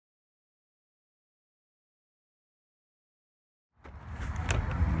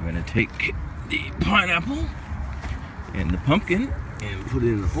going to take the pineapple and the pumpkin and put it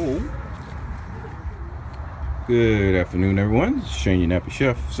in the hole. Good afternoon, everyone. This is Shane, your Nappy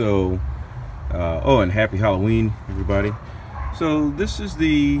Chef. So, and happy Halloween, everybody. So this is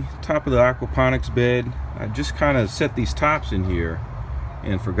the top of the aquaponics bed. I just kind of set these tops in here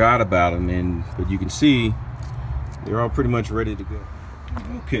and forgot about them, but you can see they're all pretty much ready to go.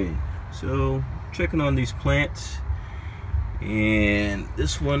 Okay, so checking on these plants, and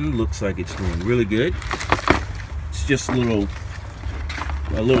this one looks like it's doing really good. It's just a little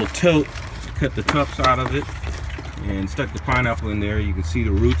tote. Cut the tops out of it and stuck the pineapple in there. You can see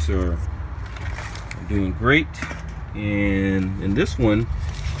the roots are doing great. And in this one,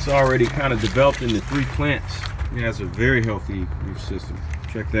 it's already kind of developed into 3 plants. It has a very healthy root system.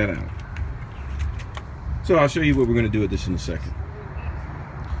 Check that out. So I'll show you what we're going to do with this in a second.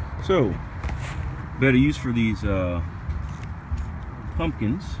 So, better use for these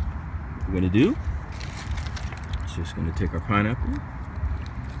pumpkins. What we're going to do, it's just going to take our pineapple,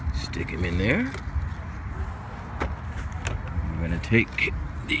 stick him in there. We're going to take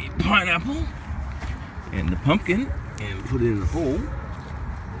the pineapple and the pumpkin and put it in the hole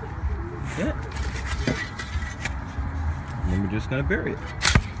like that. And then we're just going to bury it.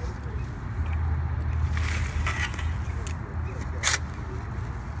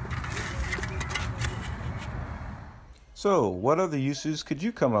 So, what other uses could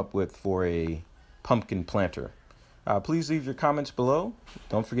you come up with for a pumpkin planter? Please leave your comments below.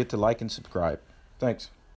 Don't forget to like and subscribe. Thanks.